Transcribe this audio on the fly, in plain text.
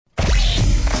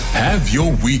Have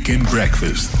your weekend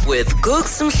breakfast with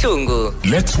Googs Mhlungu.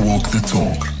 Let's walk the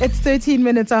talk. It's 13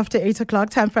 minutes after 8 o'clock.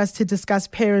 Time for us to discuss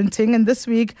parenting. And this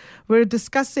week, we're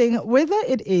discussing whether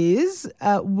it is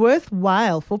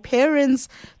worthwhile for parents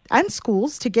and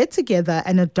schools to get together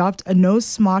and adopt a no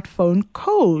smartphone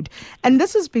code. And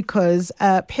this is because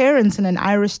parents in an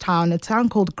Irish town, a town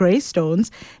called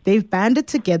Greystones, they've banded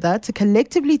together to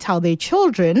collectively tell their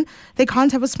children they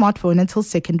can't have a smartphone until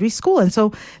secondary school. And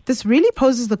so this really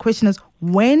poses the question is,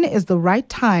 when is the right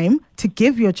time to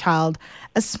give your child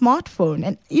a smartphone?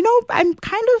 And, you know,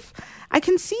 I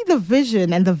can see the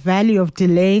vision and the value of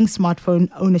delaying smartphone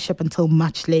ownership until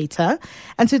much later.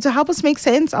 And so to help us make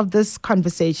sense of this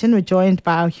conversation, we're joined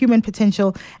by our human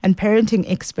potential and parenting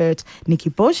expert, Nikki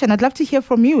Bush. And I'd love to hear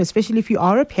from you, especially if you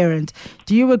are a parent.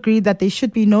 Do you agree that there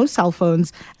should be no cell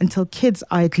phones until kids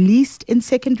are at least in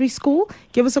secondary school?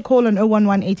 Give us a call on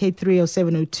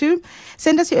 011-883-0702.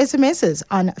 Send us your SMSs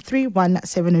on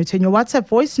 31702 and your WhatsApp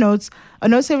voice notes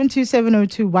on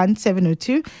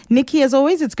 0727021702. Nikki, as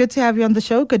always, it's good to have you on the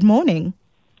show. Good morning.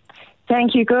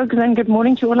 Thank you, Googs, and good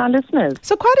morning to all our listeners.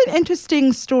 So quite an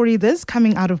interesting story this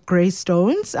coming out of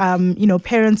Greystones.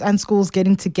 Parents and schools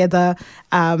getting together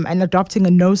and adopting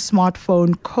a no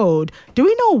smartphone code. Do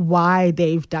we know why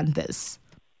they've done this?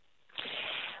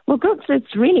 Well, Googs,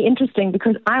 it's really interesting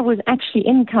because I was actually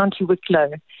in County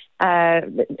Wicklow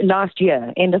last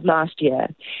year, end of last year.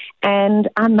 And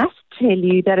I must tell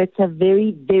you that it's a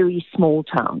very, very small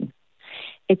town.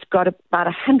 It's got about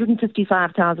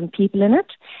 155,000 people in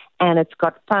it, and it's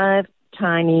got 5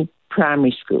 tiny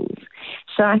primary schools.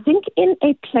 So I think in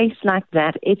a place like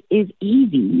that, it is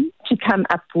easy to come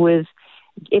up with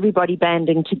everybody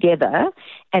banding together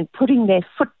and putting their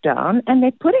foot down. And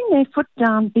they're putting their foot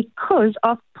down because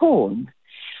of porn.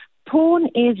 Porn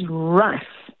is rife.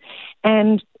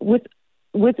 And with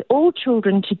all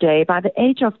children today, by the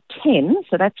age of 10,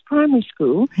 so that's primary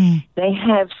school, they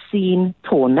have seen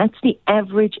porn. That's the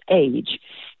average age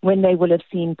when they will have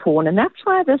seen porn. And that's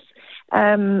why this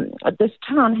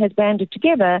town has banded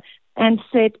together and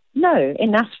said, no,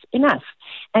 enough.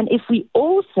 And if we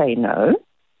all say no,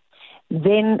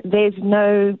 then there's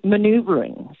no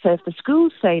maneuvering. So if the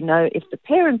schools say no, if the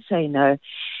parents say no,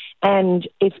 and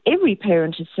if every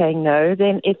parent is saying no,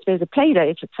 then if there's a play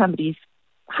date at somebody's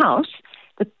house,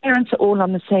 the parents are all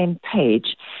on the same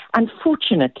page.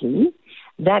 Unfortunately,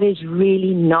 that is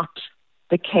really not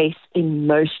the case in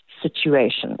most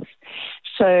situations.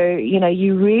 So,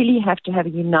 you really have to have a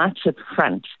united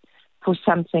front for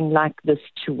something like this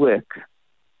to work.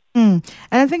 And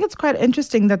I think it's quite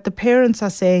interesting that the parents are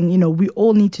saying, we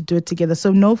all need to do it together.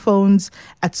 So no phones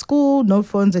at school, no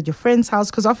phones at your friend's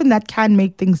house, because often that can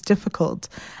make things difficult.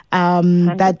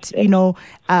 At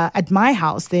my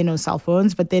house, there are no cell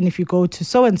phones. But then if you go to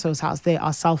so-and-so's house, there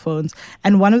are cell phones.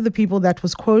 And one of the people that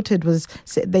was quoted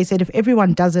they said, if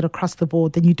everyone does it across the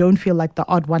board, then you don't feel like the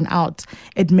odd one out.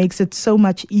 It makes it so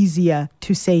much easier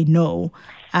to say no.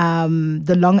 Saying,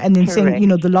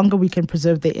 the longer we can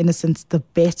preserve their innocence, the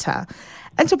better.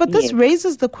 And so, but this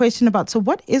raises the question about, so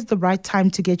what is the right time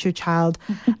to get your child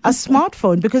a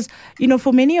smartphone? Because,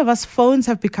 for many of us, phones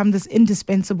have become this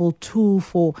indispensable tool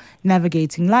for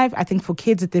navigating life. I think for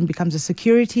kids, it then becomes a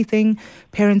security thing.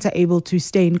 Parents are able to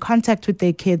stay in contact with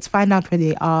their kids, find out where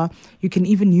they are. You can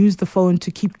even use the phone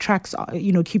to keep track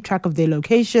of their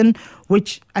location,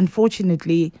 which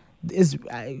unfortunately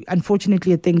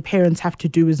a thing parents have to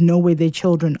do, is know where their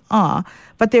children are.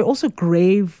 But there are also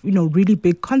grave, really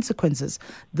big consequences.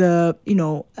 The,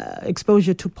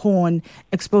 exposure to porn,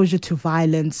 exposure to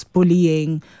violence,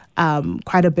 bullying,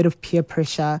 quite a bit of peer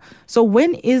pressure. So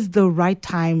when is the right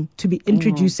time to be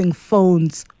introducing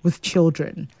phones with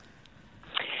children?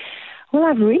 Well,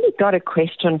 I've really got a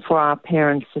question for our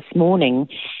parents this morning,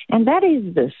 and that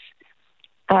is this.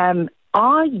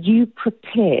 Are you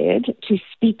prepared to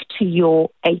speak to your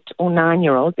 8 or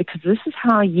 9-year-old? Because this is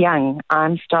how young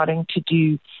I'm starting to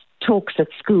do talks at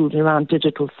schools around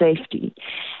digital safety.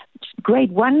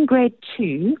 Grade 1, grade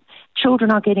 2,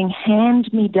 children are getting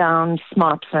hand-me-down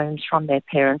smartphones from their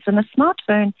parents. And a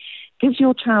smartphone gives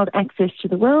your child access to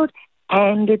the world,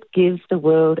 and it gives the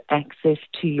world access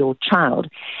to your child.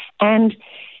 And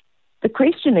the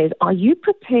question is, are you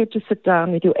prepared to sit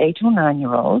down with your 8 or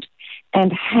 9-year-old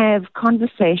and have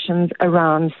conversations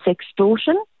around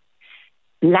sextortion,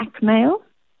 blackmail,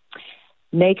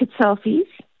 naked selfies?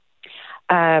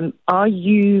 Are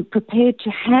you prepared to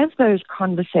have those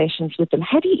conversations with them?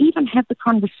 Have you even had the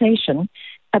conversation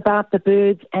about the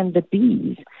birds and the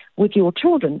bees with your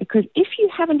children? Because if you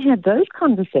haven't had those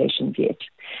conversations yet,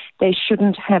 they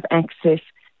shouldn't have access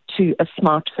to a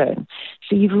smartphone.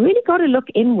 So you've really got to look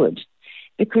inward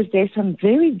because there's some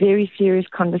very, very serious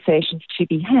conversations to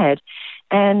be had.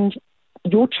 And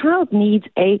your child needs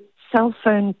a cell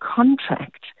phone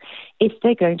contract if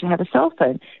they're going to have a cell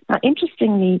phone. Now,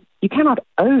 interestingly, you cannot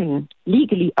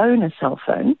legally own a cell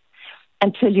phone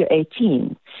until you're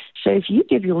 18. So if you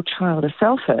give your child a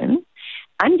cell phone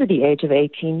under the age of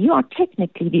 18, you are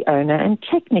technically the owner and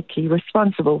technically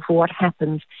responsible for what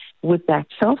happens with that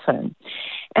cell phone.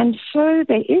 And so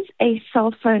there is a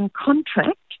cell phone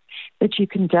contract that you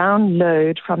can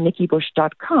download from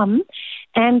nikkibush.com.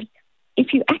 And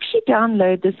if you actually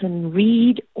download this and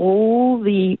read all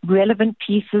the relevant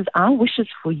pieces, our wishes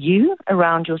for you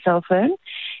around your cell phone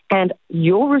and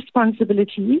your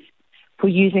responsibilities for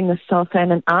using the cell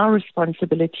phone and our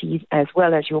responsibilities as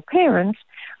well as your parents,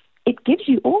 it gives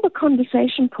you all the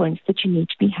conversation points that you need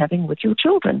to be having with your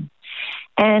children.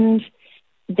 And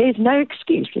there's no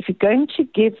excuse. If you're going to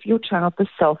give your child the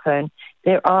cell phone,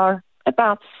 there are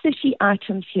about 30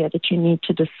 items here that you need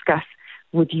to discuss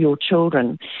with your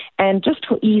children. And just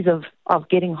for ease of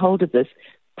getting hold of this,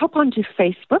 pop onto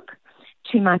Facebook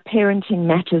to my Parenting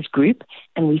Matters group,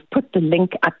 and we've put the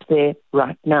link up there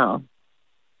right now.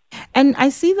 And I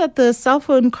see that the cell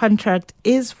phone contract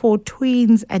is for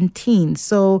tweens and teens.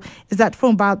 So is that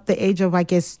from about the age of, I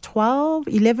guess, 12,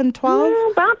 11,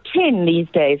 12? About 10 these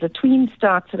days. A tween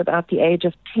starts at about the age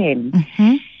of 10.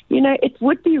 Mm-hmm. You know, it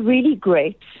would be really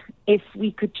great if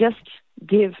we could just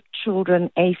give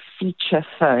children a feature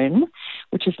phone,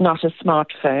 which is not a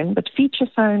smartphone, but feature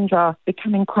phones are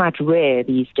becoming quite rare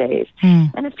these days.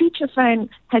 And a feature phone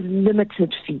has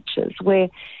limited features where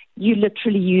you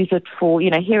literally use it for,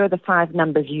 here are the 5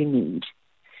 numbers you need.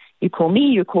 You call me,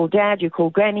 you call dad, you call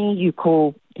granny, you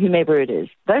call whomever it is.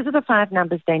 Those are the 5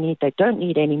 numbers they need. They don't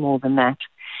need any more than that.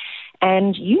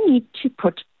 And you need to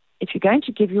put, if you're going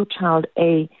to give your child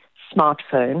a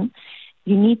smartphone,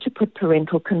 you need to put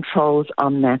parental controls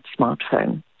on that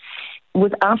smartphone,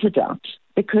 without a doubt,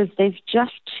 because there's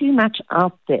just too much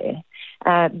out there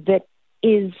that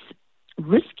is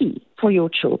risky for your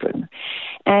children.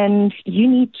 And you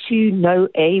need to know,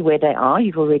 where they are.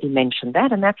 You've already mentioned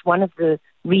that, and that's one of the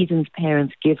reasons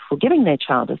parents give for giving their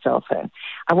child a cell phone.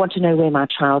 I want to know where my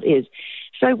child is.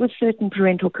 So with certain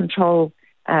parental control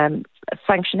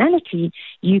functionality,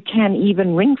 you can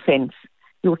even ring fence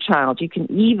your child. You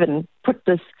can even put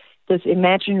this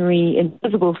imaginary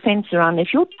invisible fence around.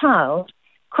 If your child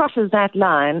crosses that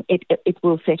line, it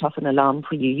will set off an alarm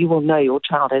for you. You will know your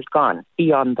child has gone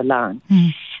beyond the line.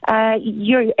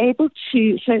 You're able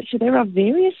to, so there are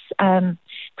various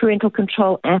parental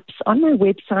control apps. On my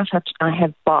website, I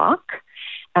have Bark.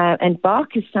 And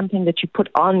Bark is something that you put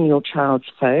on your child's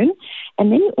phone.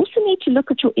 And then you also need to look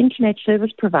at your internet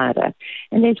service provider.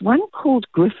 And there's one called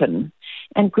Griffin.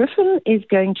 And Griffin is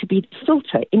going to be the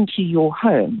filter into your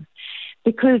home,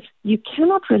 because you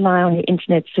cannot rely on your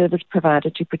internet service provider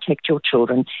to protect your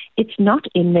children. It's not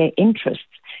in their interests.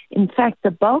 In fact,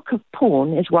 the bulk of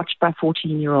porn is watched by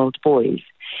 14-year-old boys.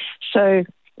 So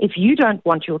if you don't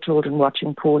want your children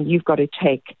watching porn, you've got to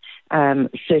take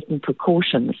certain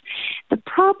precautions. The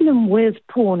problem with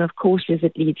porn, of course, is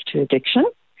it leads to addiction.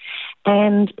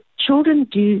 And children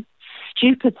do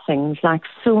stupid things like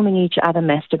filming each other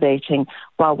masturbating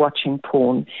while watching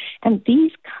porn. And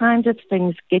these kinds of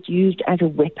things get used as a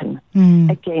weapon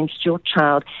against your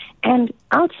child. And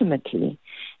ultimately,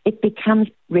 it becomes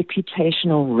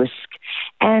reputational risk.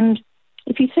 And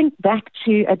if you think back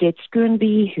to Adette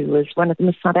Schoonby, who was one of the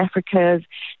Miss South Africas,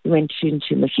 who went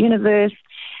into Miss Universe,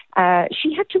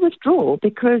 she had to withdraw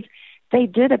because they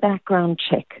did a background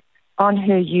check on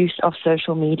her use of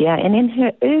social media. And in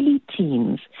her early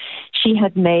teens, she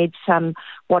had made some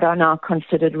what are now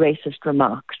considered racist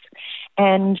remarks.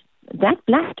 And that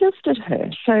blacklisted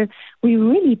her. So we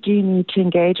really do need to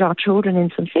engage our children in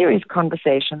some serious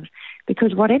conversations,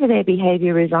 because whatever their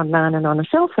behavior is online and on a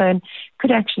cell phone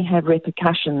could actually have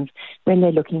repercussions when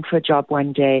they're looking for a job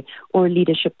one day or a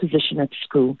leadership position at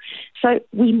school. So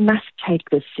we must take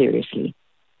this seriously.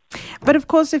 But of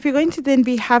course, if you're going to then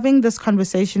be having this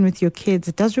conversation with your kids,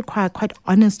 it does require quite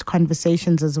honest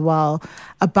conversations as well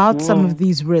about some of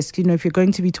these risks. If you're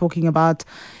going to be talking about,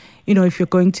 if you're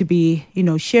going to be,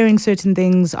 sharing certain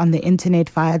things on the internet,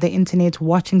 via the internet,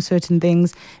 watching certain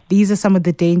things, these are some of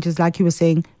the dangers, like you were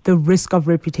saying, the risk of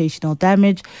reputational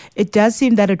damage. It does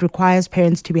seem that it requires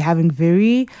parents to be having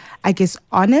very,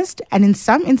 honest and in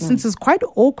some instances quite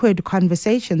awkward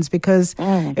conversations, because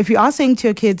if you are saying to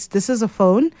your kids, this is a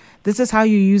phone, this is how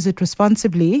you use it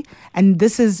responsibly, and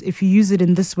this is, if you use it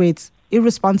in this way, it's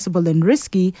irresponsible and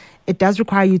risky, it does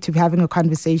require you to be having a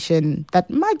conversation that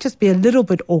might just be a little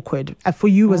bit awkward for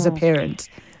you as a parent.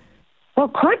 Well,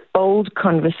 quite bold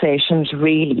conversations,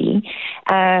 really,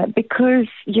 because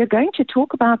you're going to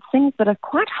talk about things that are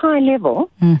quite high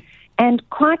level and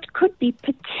could be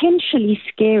potentially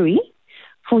scary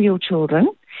for your children.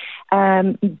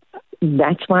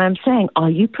 That's why I'm saying, are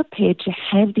you prepared to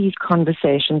have these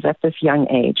conversations at this young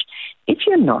age? If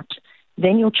you're not,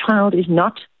 then your child is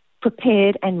not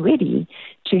prepared and ready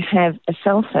to have a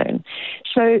cell phone.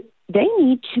 So they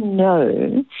need to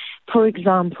know, for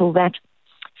example, that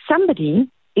somebody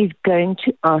is going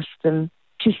to ask them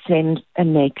to send a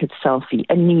naked selfie,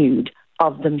 a nude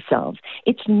of themselves.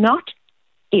 It's not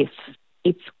if,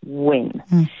 it's when.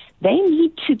 They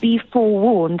need to be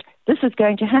forewarned this is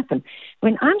going to happen.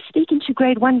 When I'm speaking to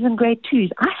grade 1s and grade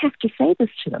 2s, I have to say this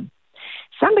to them.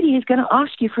 Somebody is going to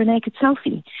ask you for a naked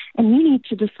selfie, and you need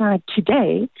to decide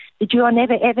today that you are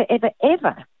never, ever, ever,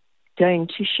 ever going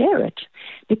to share it.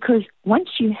 Because once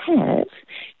you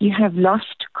have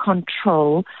lost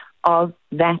control of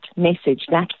that message,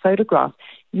 that photograph.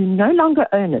 You no longer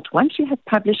own it. Once you have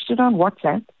published it on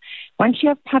WhatsApp, once you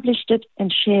have published it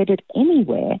and shared it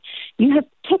anywhere, you have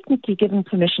technically given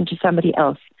permission to somebody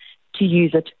else to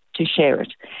use it, to share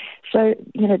it. So,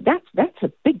 that's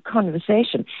a big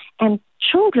conversation. And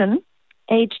children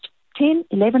aged 10,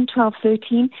 11, 12,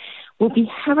 13 will be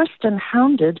harassed and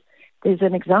hounded. There's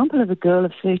an example of a girl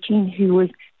of 13 who was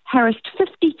harassed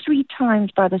 53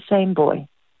 times by the same boy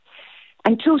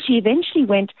until she eventually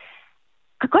went,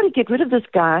 I've got to get rid of this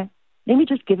guy. Let me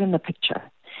just give him a picture.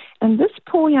 And this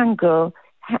poor young girl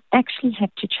actually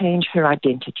had to change her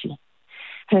identity,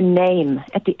 her name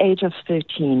at the age of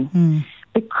 13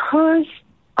 because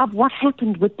of what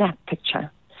happened with that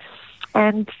picture.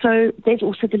 And so there's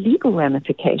also the legal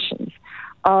ramifications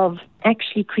of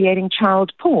actually creating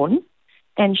child porn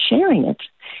and sharing it.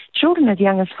 Children as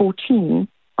young as 14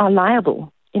 are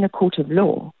liable in a court of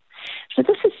law. So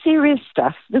this is serious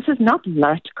stuff. This is not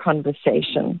light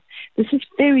conversation. This is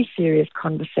very serious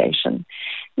conversation.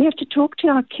 We have to talk to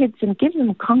our kids and give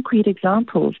them concrete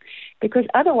examples, because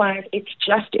otherwise it's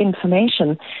just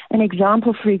information. An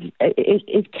example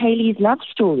is Kaylee's love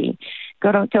story. Go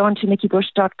on to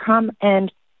nikkibush.com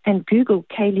and Google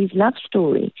Kaylee's love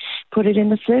story. Put it in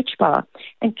the search bar.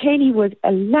 And Kaylee was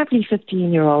a lovely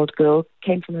 15-year-old girl,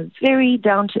 came from a very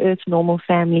down-to-earth, normal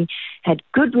family, had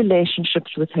good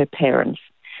relationships with her parents.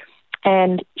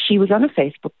 And she was on a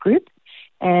Facebook group,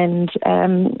 and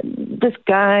this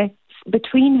guy,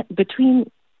 between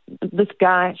this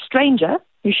guy, stranger,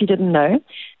 who she didn't know,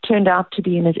 turned out to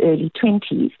be in his early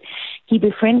 20s. He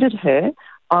befriended her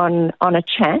on a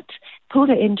chat, pulled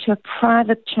her into a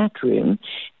private chat room,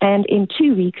 and in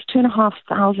 2 weeks,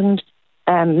 2,500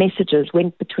 messages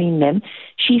went between them.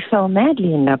 She fell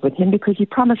madly in love with him because he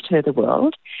promised her the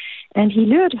world, and he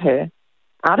lured her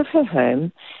out of her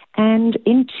home and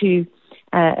into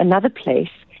another place,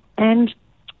 and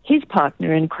his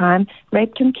partner in crime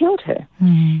raped and killed her.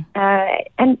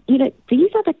 And,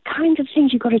 these are the kinds of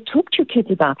things you've got to talk to your kids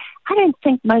about. I don't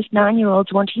think most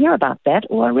 9-year-olds want to hear about that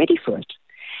or are ready for it.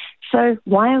 So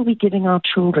why are we giving our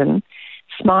children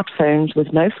smartphones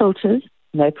with no filters,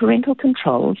 no parental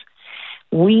controls?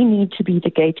 We need to be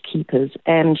the gatekeepers.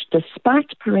 And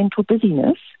despite parental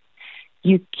busyness,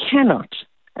 you cannot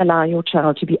allow your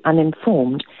child to be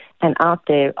uninformed and out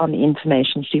there on the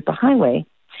information superhighway,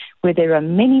 where there are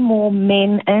many more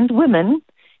men and women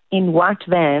in white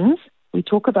vans. We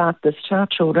talk about this to our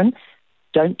children.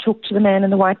 Don't talk to the man in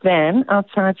the white van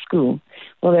outside school.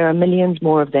 Well, there are millions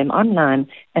more of them online,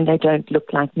 and they don't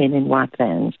look like men in white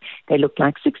vans. They look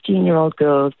like 16-year-old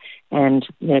girls and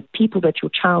people that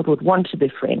your child would want to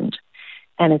befriend.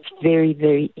 And it's very,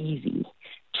 very easy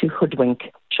to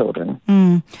hoodwink children.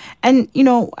 And,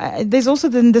 there's also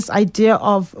then this idea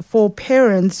of, for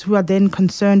parents who are then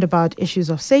concerned about issues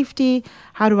of safety,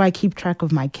 how do I keep track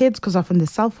of my kids? Because often the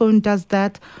cell phone does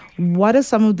that. What are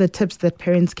some of the tips that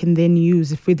parents can then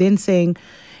use if we're then saying,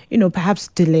 perhaps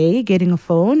delay getting a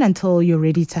phone until you're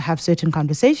ready to have certain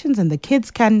conversations, and the kids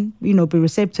can, be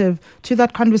receptive to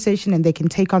that conversation and they can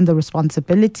take on the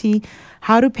responsibility?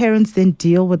 How do parents then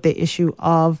deal with the issue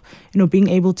of, being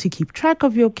able to keep track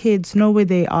of your kids, know where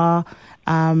they are?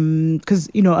 Because,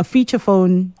 a feature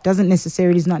phone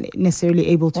is not necessarily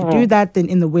able to do that then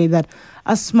in the way that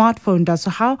a smartphone does.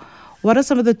 So what are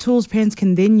some of the tools parents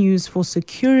can then use for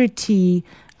security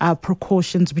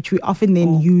precautions, which we often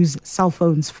then use cell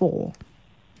phones for?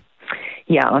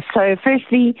 Yeah, so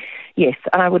firstly, yes,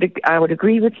 I would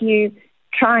agree with you.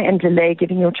 Try and delay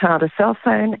giving your child a cell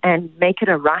phone and make it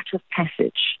a rite of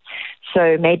passage.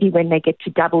 So maybe when they get to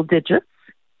double digits,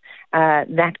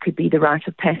 that could be the rite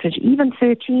of passage. Even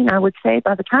 13, I would say,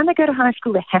 by the time they go to high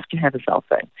school, they have to have a cell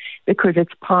phone because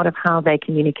it's part of how they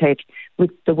communicate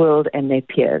with the world and their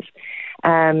peers.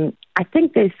 I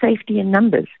think there's safety in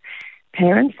numbers.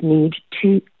 Parents need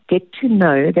to get to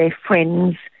know their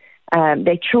friends,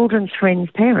 their children's friends'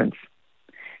 parents.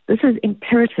 This is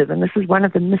imperative, and this is one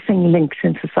of the missing links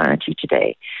in society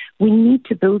today. We need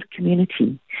to build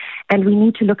community, and we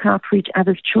need to look out for each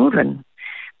other's children,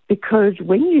 because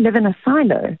when you live in a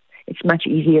silo, it's much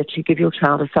easier to give your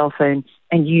child a cell phone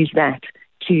and use that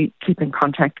to keep in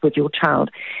contact with your child.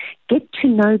 Get to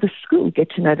know the school,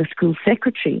 get to know the school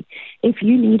secretary. If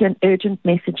you need an urgent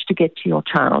message to get to your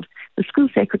child, the school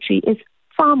secretary is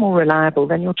far more reliable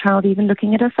than your child even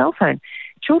looking at a cell phone.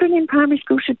 Children in primary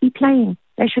school should be playing.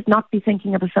 They should not be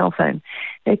thinking of a cell phone.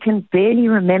 They can barely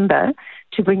remember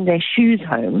to bring their shoes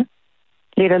home,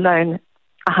 let alone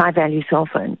a high-value cell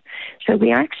phone. So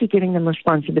we are actually giving them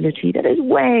responsibility that is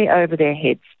way over their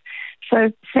heads.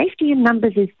 So safety in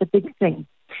numbers is the big thing.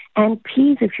 And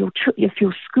please, if your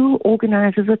school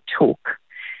organizes a talk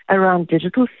around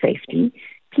digital safety,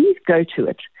 please go to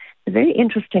it. The very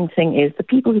interesting thing is the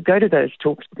people who go to those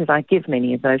talks, because I give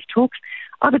many of those talks,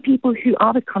 are the people who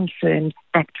are the concerned,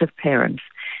 active parents.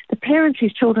 The parents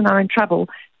whose children are in trouble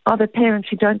are the parents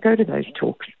who don't go to those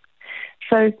talks.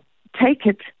 So take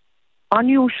it on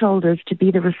your shoulders to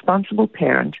be the responsible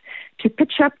parent, to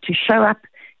pitch up, to show up,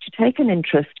 to take an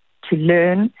interest, to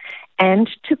learn, and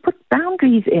to put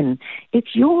boundaries in.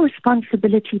 It's your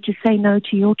responsibility to say no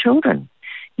to your children.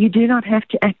 You do not have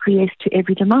to acquiesce to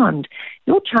every demand.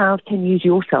 Your child can use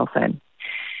your cell phone.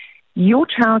 Your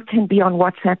child can be on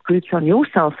WhatsApp groups on your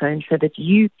cell phone so that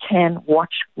you can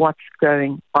watch what's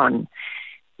going on.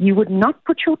 You would not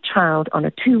put your child on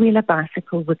a two-wheeler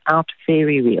bicycle without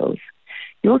fairy wheels.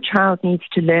 Your child needs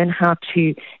to learn how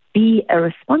to be a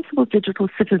responsible digital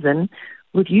citizen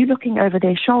with you looking over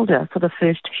their shoulder for the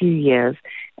first few years.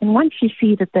 And once you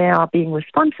see that they are being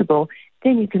responsible,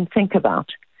 then you can think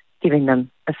about giving them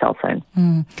a cell phone.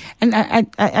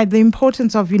 And the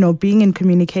importance of, being in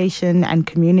communication and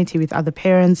community with other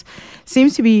parents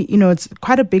seems to be, it's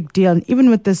quite a big deal. And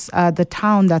even with this, the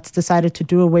town that's decided to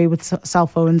do away with cell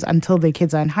phones until their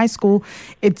kids are in high school,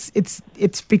 it's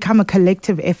become a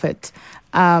collective effort.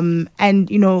 And,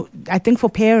 I think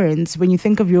for parents, when you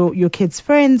think of your kids'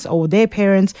 friends or their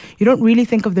parents, you don't really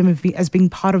think of them as being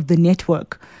part of the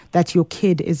network that your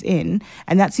kid is in.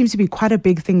 And that seems to be quite a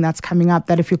big thing that's coming up,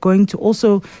 that if you're going to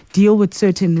also deal with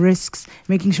certain risks,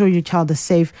 making sure your child is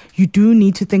safe, you do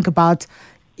need to think about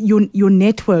your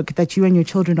network that you and your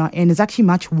children are in is actually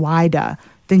much wider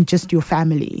than just your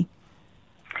family.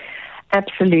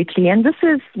 Absolutely. And this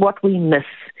is what we miss.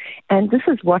 And this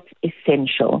is what's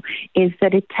essential, is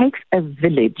that it takes a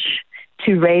village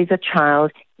to raise a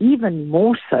child, even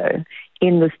more so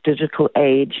in this digital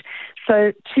age.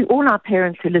 So to all our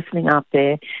parents who are listening out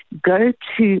there, go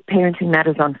to Parenting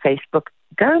Matters on Facebook,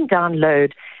 go and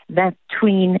download that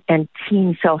tween and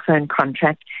teen cell phone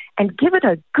contract and give it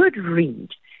a good read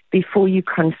before you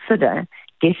consider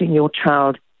getting your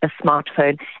child a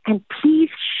smartphone. And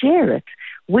please share it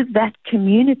with that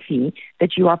community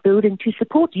that you are building to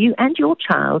support you and your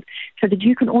child, so that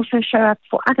you can also show up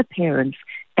for other parents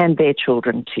and their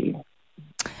children too.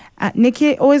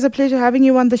 Nikki, always a pleasure having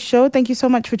you on the show. Thank you so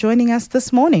much for joining us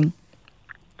this morning.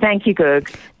 Thank you,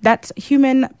 Gerg. That's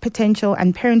human potential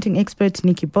and parenting expert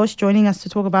Nikki Bush joining us to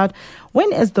talk about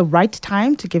when is the right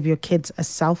time to give your kids a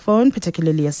cell phone,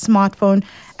 particularly a smartphone,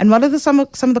 and what are some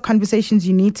of the conversations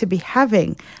you need to be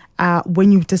having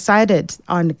when you've decided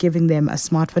on giving them a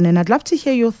smartphone. And I'd love to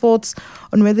hear your thoughts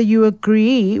on whether you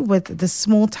agree with the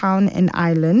small town in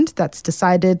Ireland that's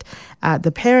decided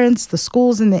the parents, the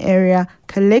schools in the area,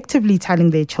 collectively telling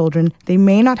their children they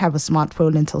may not have a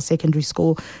smartphone until secondary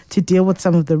school to deal with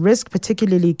some of the risk,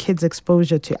 particularly kids'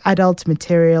 exposure to adult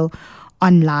material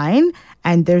online.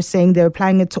 And they're saying they're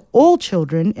applying it to all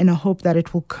children in a hope that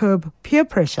it will curb peer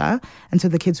pressure. And so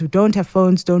the kids who don't have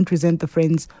phones don't resent the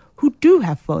friends who do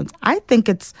have phones. I think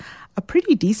it's a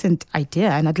pretty decent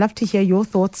idea, and I'd love to hear your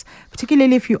thoughts,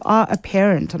 particularly if you are a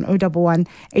parent, on 011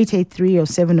 883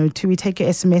 0702. We take your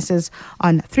SMSs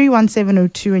on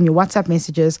 31702 and your WhatsApp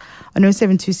messages on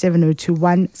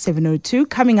 0727021702.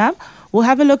 Coming up, we'll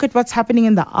have a look at what's happening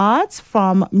in the arts,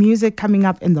 from music coming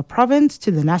up in the province to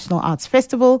the National Arts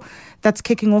Festival that's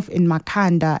kicking off in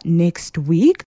Makhanda next week.